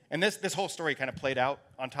Head. And this whole story kind of played out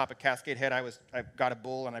on top of Cascade Head. I got a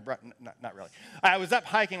bull and I brought, not really. I was up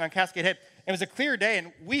hiking on Cascade Head. It was a clear day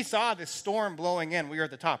and we saw this storm blowing in. We were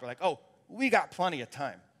at the top. We're like, oh, we got plenty of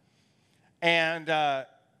time. And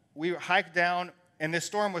we hiked down and this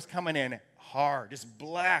storm was coming in hard, just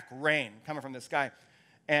black rain coming from the sky.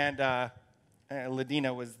 And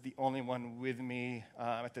Ladina was the only one with me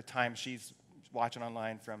at the time. She's watching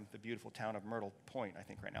online from the beautiful town of Myrtle Point, I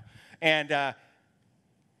think, right now. And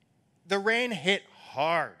the rain hit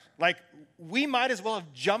hard. Like, we might as well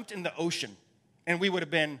have jumped in the ocean, and we would have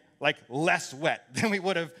been, like, less wet than we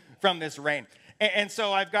would have from this rain. And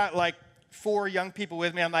so I've got, like, 4 young people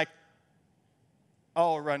with me. I'm like,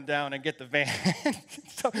 I'll run down and get the van.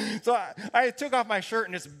 so I took off my shirt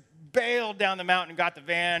and just bailed down the mountain, got the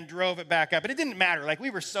van, drove it back up. But it didn't matter. Like, we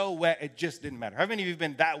were so wet, it just didn't matter. How many of you have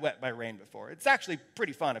been that wet by rain before? It's actually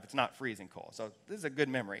pretty fun if it's not freezing cold. So this is a good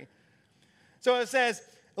memory. So it says,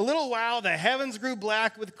 a little while, the heavens grew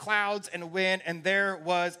black with clouds and wind, and there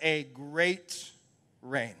was a great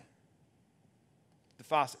rain. The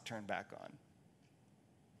faucet turned back on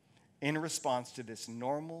in response to this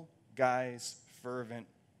normal guy's fervent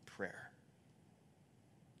prayer.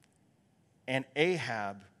 And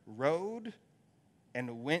Ahab rode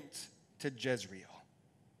and went to Jezreel.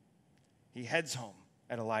 He heads home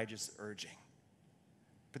at Elijah's urging.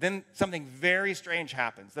 But then something very strange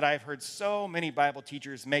happens that I've heard so many Bible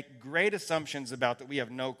teachers make great assumptions about that we have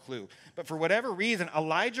no clue. But for whatever reason,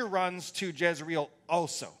 Elijah runs to Jezreel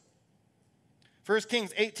also. 1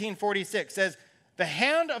 Kings 18:46 says, the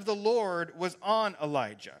hand of the Lord was on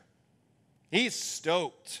Elijah. He's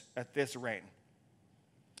stoked at this rain.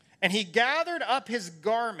 And he gathered up his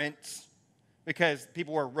garments, because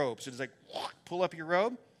people wear robes. So it's like, pull up your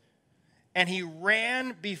robe. And he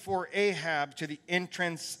ran before Ahab to the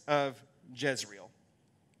entrance of Jezreel.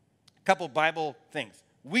 A couple Bible things.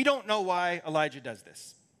 We don't know why Elijah does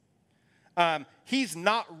this. he's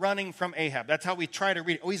not running from Ahab. That's how we try to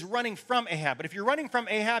read it. Oh, he's running from Ahab. But if you're running from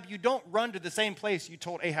Ahab, you don't run to the same place you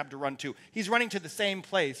told Ahab to run to. He's running to the same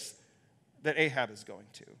place that Ahab is going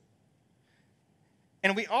to.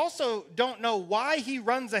 And we also don't know why he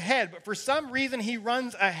runs ahead, but for some reason he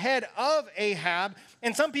runs ahead of Ahab.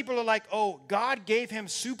 And some people are like, oh, God gave him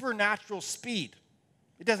supernatural speed.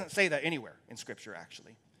 It doesn't say that anywhere in Scripture,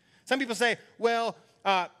 actually. Some people say, well,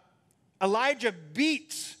 Elijah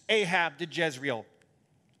beats Ahab to Jezreel.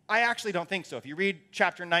 I actually don't think so. If you read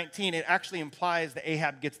chapter 19, it actually implies that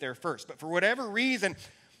Ahab gets there first. But for whatever reason,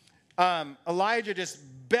 Elijah just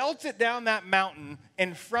belts it down that mountain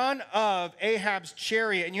in front of Ahab's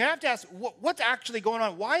chariot. And you have to ask, what's actually going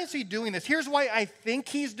on? Why is he doing this? Here's why I think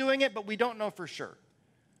he's doing it, but we don't know for sure.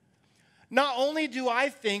 Not only do I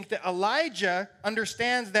think that Elijah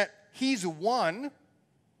understands that he's won,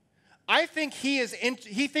 I think he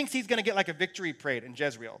thinks he's going to get like a victory parade in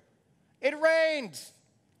Jezreel. It rains.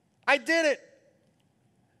 I did it.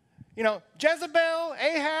 You know, Jezebel,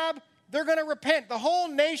 Ahab, they're going to repent. The whole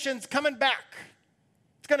nation's coming back.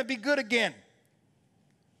 It's going to be good again.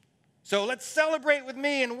 So let's celebrate with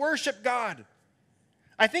me and worship God.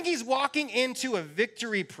 I think he's walking into a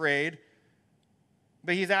victory parade,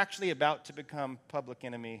 but he's actually about to become public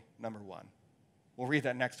enemy number one. We'll read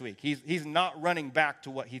that next week. He's not running back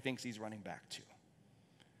to what he thinks he's running back to.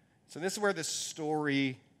 So this is where the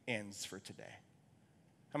story ends for today.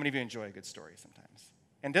 How many of you enjoy a good story sometimes?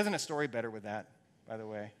 And doesn't a story better with that, by the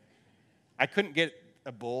way? I couldn't get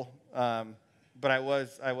a bull, but I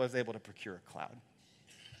was able to procure a cloud.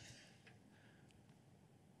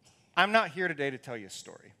 I'm not here today to tell you a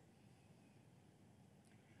story.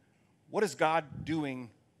 What is God doing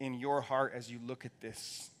in your heart as you look at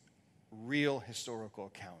this real historical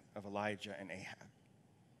account of Elijah and Ahab?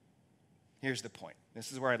 Here's the point.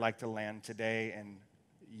 This is where I'd like to land today. And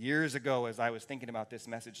years ago, as I was thinking about this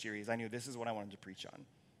message series, I knew this is what I wanted to preach on.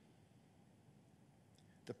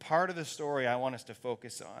 The part of the story I want us to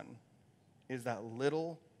focus on is that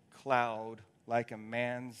little cloud like a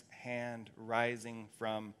man's hand rising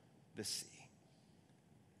from the sea,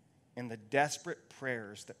 and the desperate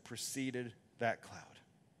prayers that preceded that cloud.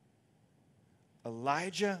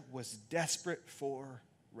 Elijah was desperate for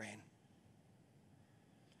rain.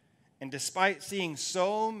 And despite seeing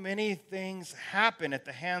so many things happen at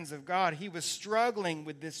the hands of God, he was struggling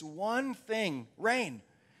with this one thing, rain.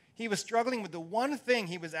 He was struggling with the one thing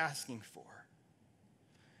he was asking for.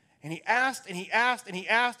 And he asked, and he asked, and he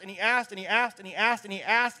asked, and he asked, and he asked, and he asked, and he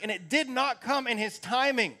asked, and it did not come in his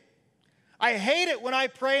timing. I hate it when I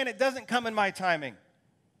pray and it doesn't come in my timing.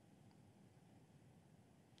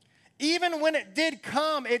 Even when it did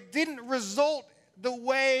come, it didn't result the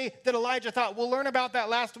way that Elijah thought. We'll learn about that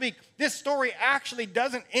last week. This story actually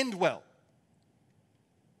doesn't end well.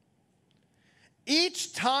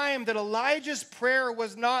 Each time that Elijah's prayer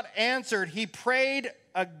was not answered, he prayed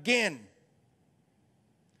again.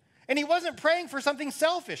 And he wasn't praying for something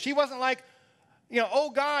selfish. He wasn't like, oh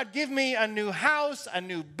God, give me a new house, a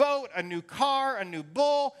new boat, a new car, a new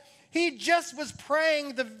bull. He just was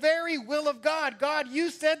praying the very will of God. God, you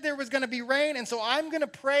said there was going to be rain, and so I'm going to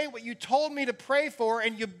pray what you told me to pray for,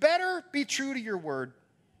 and you better be true to your word.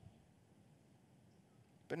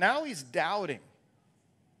 But now he's doubting.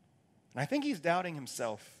 And I think he's doubting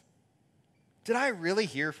himself. Did I really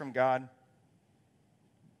hear from God?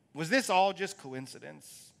 Was this all just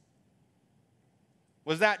coincidence?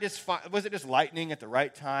 Was it just lightning at the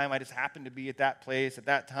right time? I just happened to be at that place at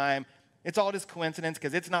that time. It's all just coincidence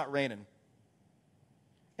because it's not raining.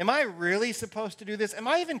 Am I really supposed to do this? Am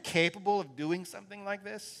I even capable of doing something like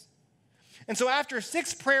this? And so after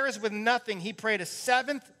 6 prayers with nothing, he prayed a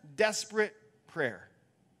 7th desperate prayer.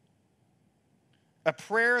 A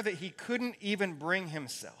prayer that he couldn't even bring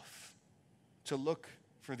himself to look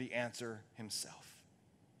for the answer himself.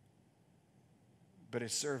 But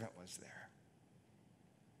his servant was there.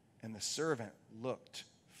 And the servant looked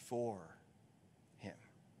for him.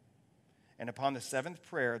 And upon the 7th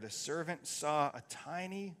prayer, the servant saw a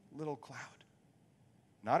tiny little cloud.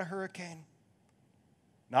 Not a hurricane.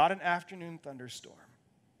 Not an afternoon thunderstorm.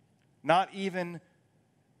 Not even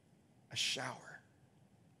a shower.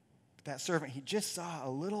 But that servant, he just saw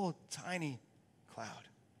a little tiny cloud.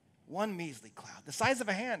 One measly cloud, the size of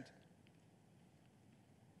a hand.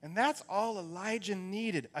 And that's all Elijah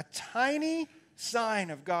needed. A tiny sign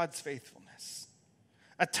of God's faithfulness.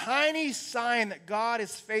 A tiny sign that God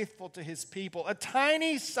is faithful to his people. A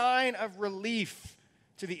tiny sign of relief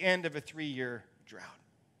to the end of a 3-year drought.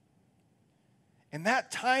 And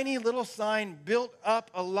that tiny little sign built up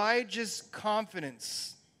Elijah's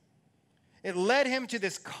confidence. It led him to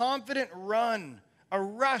this confident run a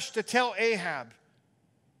rush to tell Ahab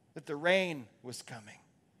that the rain was coming.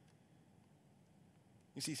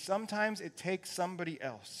 You see, sometimes it takes somebody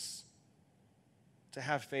else to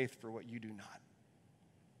have faith for what you do not.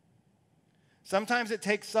 Sometimes it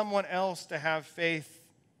takes someone else to have faith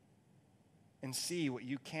and see what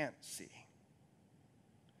you can't see.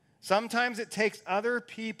 Sometimes it takes other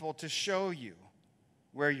people to show you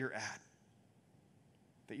where you're at,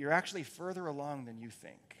 that you're actually further along than you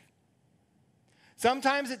think.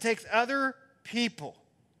 Sometimes it takes other people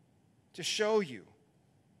to show you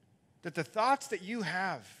that the thoughts that you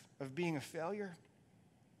have of being a failure,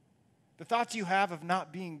 the thoughts you have of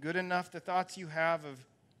not being good enough, the thoughts you have of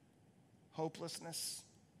hopelessness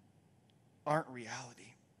aren't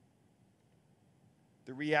reality.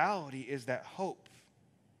 The reality is that hope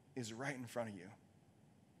is right in front of you.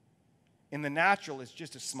 In the natural, it's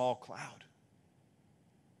just a small cloud.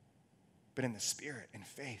 But in the spirit and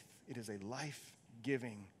faith, it is a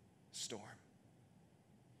life-giving storm.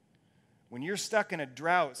 When you're stuck in a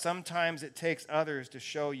drought, sometimes it takes others to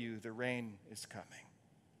show you the rain is coming,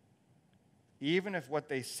 even if what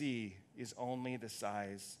they see is only the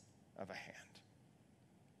size of a hand.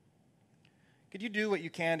 Could you do what you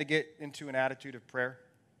can to get into an attitude of prayer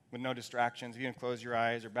with no distractions? If you can close your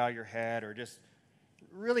eyes or bow your head or just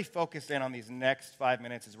really focus in on these next 5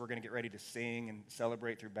 minutes as we're going to get ready to sing and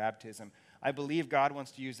celebrate through baptism. I believe God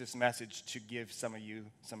wants to use this message to give some of you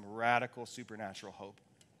some radical supernatural hope.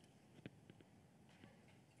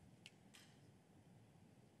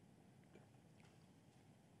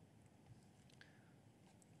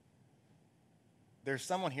 There's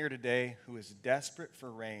someone here today who is desperate for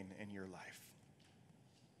rain in your life.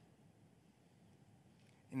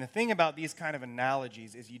 And the thing about these kind of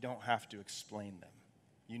analogies is you don't have to explain them.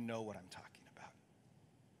 You know what I'm talking about.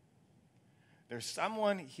 There's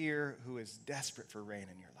someone here who is desperate for rain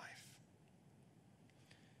in your life.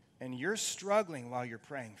 And you're struggling while you're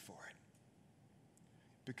praying for it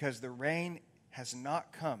because the rain has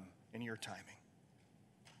not come in your timing.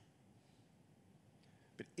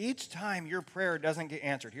 But each time your prayer doesn't get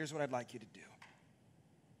answered, here's what I'd like you to do.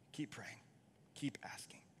 Keep praying. Keep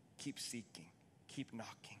asking. Keep seeking. Keep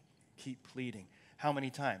knocking. Keep pleading. How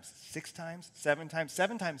many times? 6 times? 7 times?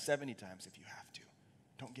 7 times, 70 times if you have to.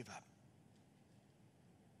 Don't give up.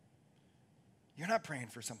 You're not praying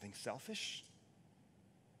for something selfish.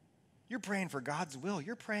 You're praying for God's will.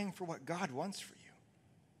 You're praying for what God wants for you.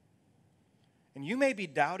 And you may be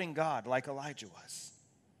doubting God like Elijah was.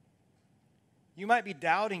 You might be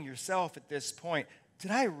doubting yourself at this point.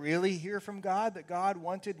 Did I really hear from God that God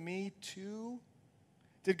wanted me to?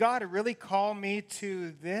 Did God really call me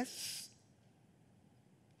to this?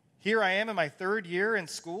 Here I am in my 3rd year in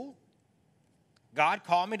school. God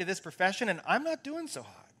called me to this profession, and I'm not doing so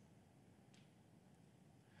hot.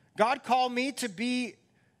 God called me to be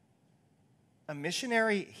a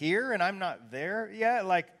missionary here, and I'm not there yet.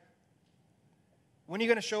 Like, when are you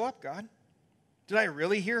going to show up, God? Did I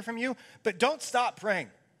really hear from you? But don't stop praying.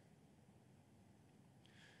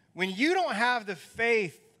 When you don't have the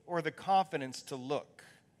faith or the confidence to look,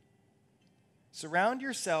 surround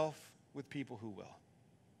yourself with people who will.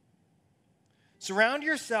 Surround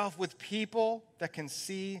yourself with people that can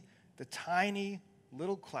see the tiny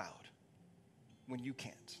little cloud when you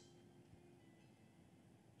can't.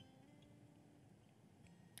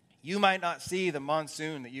 You might not see the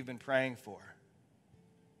monsoon that you've been praying for,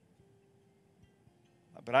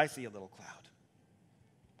 but I see a little cloud.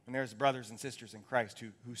 And there's brothers and sisters in Christ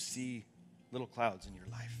who see little clouds in your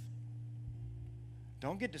life.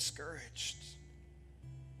 Don't get discouraged.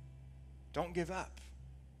 Don't give up.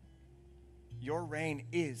 Your rain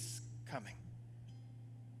is coming.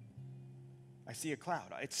 I see a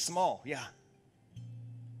cloud. It's small, yeah.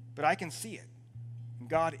 But I can see it. And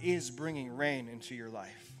God is bringing rain into your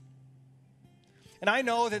life. And I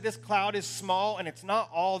know that this cloud is small and it's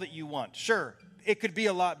not all that you want. Sure, it could be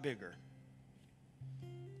a lot bigger.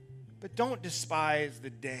 But don't despise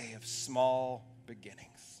the day of small beginnings.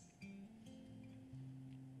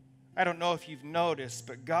 I don't know if you've noticed,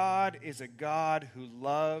 but God is a God who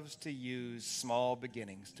loves to use small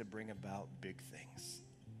beginnings to bring about big things.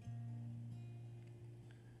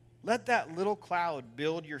 Let that little cloud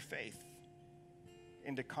build your faith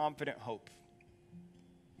into confident hope.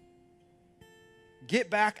 Get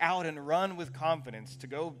back out and run with confidence to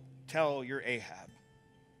go tell your Ahab.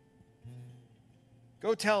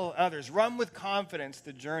 Go tell others. Run with confidence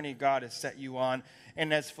the journey God has set you on.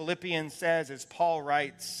 And as Philippians says, as Paul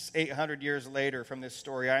writes 800 years later from this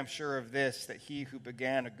story, I'm sure of this, that he who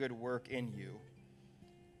began a good work in you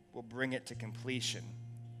will bring it to completion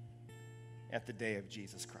at the day of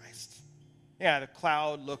Jesus Christ. Yeah, the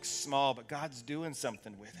cloud looks small, but God's doing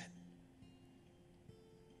something with it.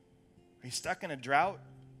 Are you stuck in a drought?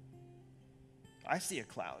 I see a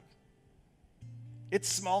cloud. It's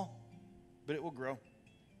small, but it will grow.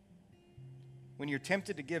 When you're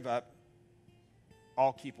tempted to give up,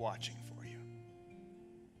 I'll keep watching for you.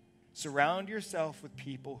 Surround yourself with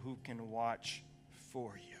people who can watch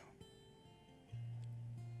for you.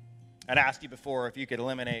 I'd asked you before if you could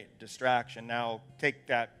eliminate distraction. Now take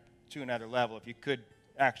that to another level. If you could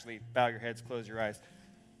actually bow your heads, close your eyes,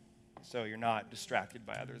 so you're not distracted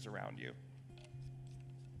by others around you.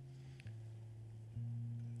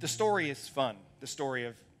 The story is fun, the story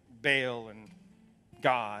of Baal and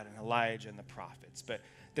God and Elijah and the prophets. But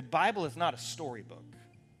the Bible is not a storybook.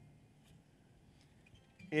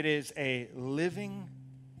 It is a living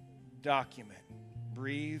document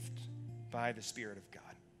breathed by the Spirit of God.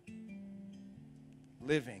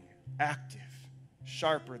 Living, active,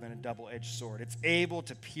 sharper than a double-edged sword. It's able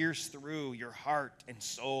to pierce through your heart and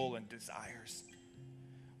soul and desires.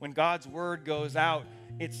 When God's word goes out,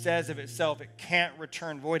 it says of itself, it can't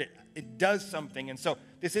return void. It does something. And so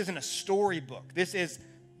this isn't a storybook. This is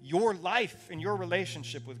your life and your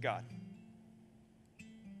relationship with God.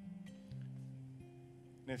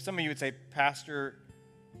 And if some of you would say, Pastor,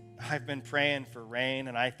 I've been praying for rain,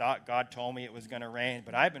 and I thought God told me it was going to rain,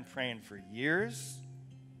 but I've been praying for years,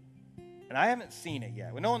 and I haven't seen it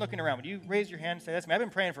yet. With no one looking around, would you raise your hand and say, that's me? I've been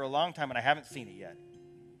praying for a long time, and I haven't seen it yet.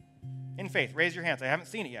 In faith, raise your hands. I haven't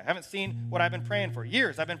seen it yet. I haven't seen what I've been praying for.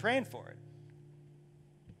 Years, I've been praying for it.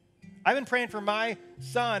 I've been praying for my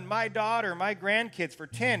son, my daughter, my grandkids for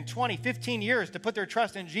 10, 20, 15 years to put their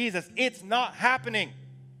trust in Jesus. It's not happening.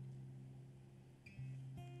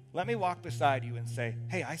 Let me walk beside you and say,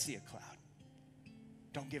 hey, I see a cloud.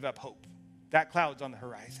 Don't give up hope. That cloud's on the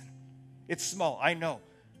horizon. It's small, I know.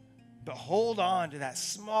 But hold on to that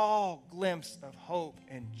small glimpse of hope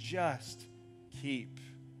and just keep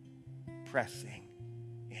pressing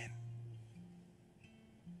in.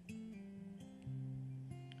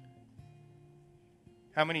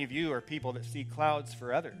 How many of you are people that see clouds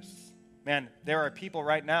for others? Man, there are people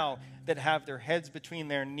right now that have their heads between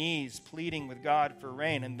their knees pleading with God for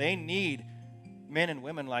rain, and they need men and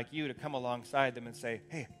women like you to come alongside them and say,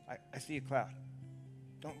 hey, I see a cloud.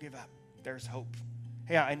 Don't give up. There's hope.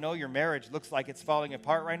 Hey, I know your marriage looks like it's falling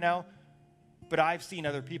apart right now, but I've seen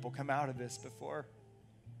other people come out of this before.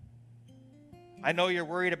 I know you're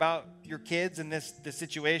worried about your kids and the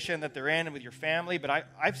situation that they're in and with your family, but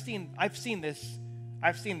I've seen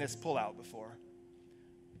this pull out before.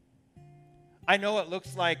 I know it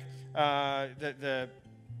looks like the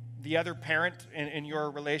other parent in your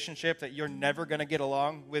relationship that you're never going to get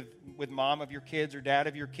along with mom of your kids or dad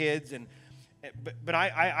of your kids, but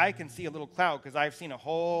I can see a little cloud because I've seen a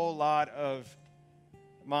whole lot of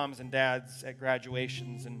moms and dads at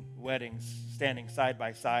graduations and weddings standing side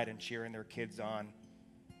by side and cheering their kids on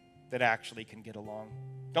that actually can get along.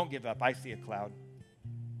 Don't give up. I see a cloud.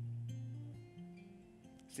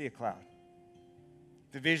 See a cloud.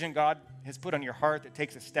 The vision God has put on your heart that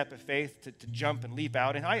takes a step of faith to jump and leap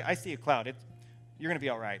out. And I see a cloud. You're going to be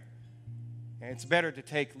all right. And it's better to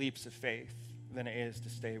take leaps of faith than it is to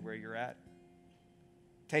stay where you're at.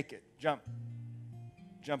 Take it. Jump.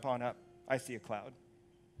 Jump on up. I see a cloud.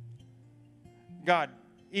 God,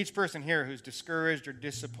 each person here who's discouraged or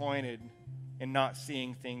disappointed in not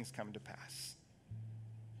seeing things come to pass.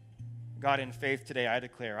 God, in faith today, I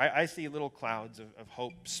declare, I see little clouds of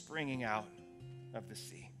hope springing out of the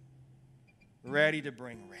sea, ready to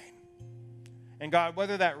bring rain. And God,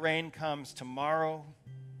 whether that rain comes tomorrow,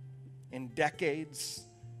 in decades,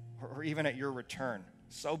 or even at your return,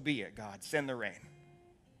 so be it, God. Send the rain.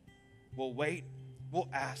 We'll wait, we'll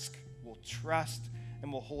ask, we'll trust,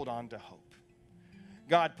 and we'll hold on to hope.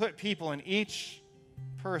 God, put people in each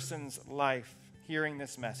person's life hearing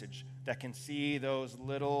this message that can see those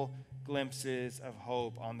little glimpses of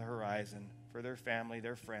hope on the horizon for their family,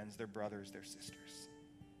 their friends, their brothers, their sisters.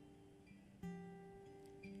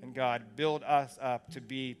 And God, build us up to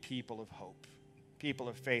be people of hope, people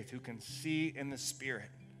of faith who can see in the Spirit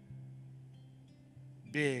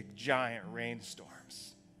big, giant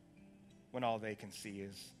rainstorms when all they can see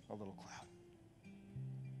is a little cloud.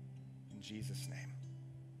 In Jesus' name.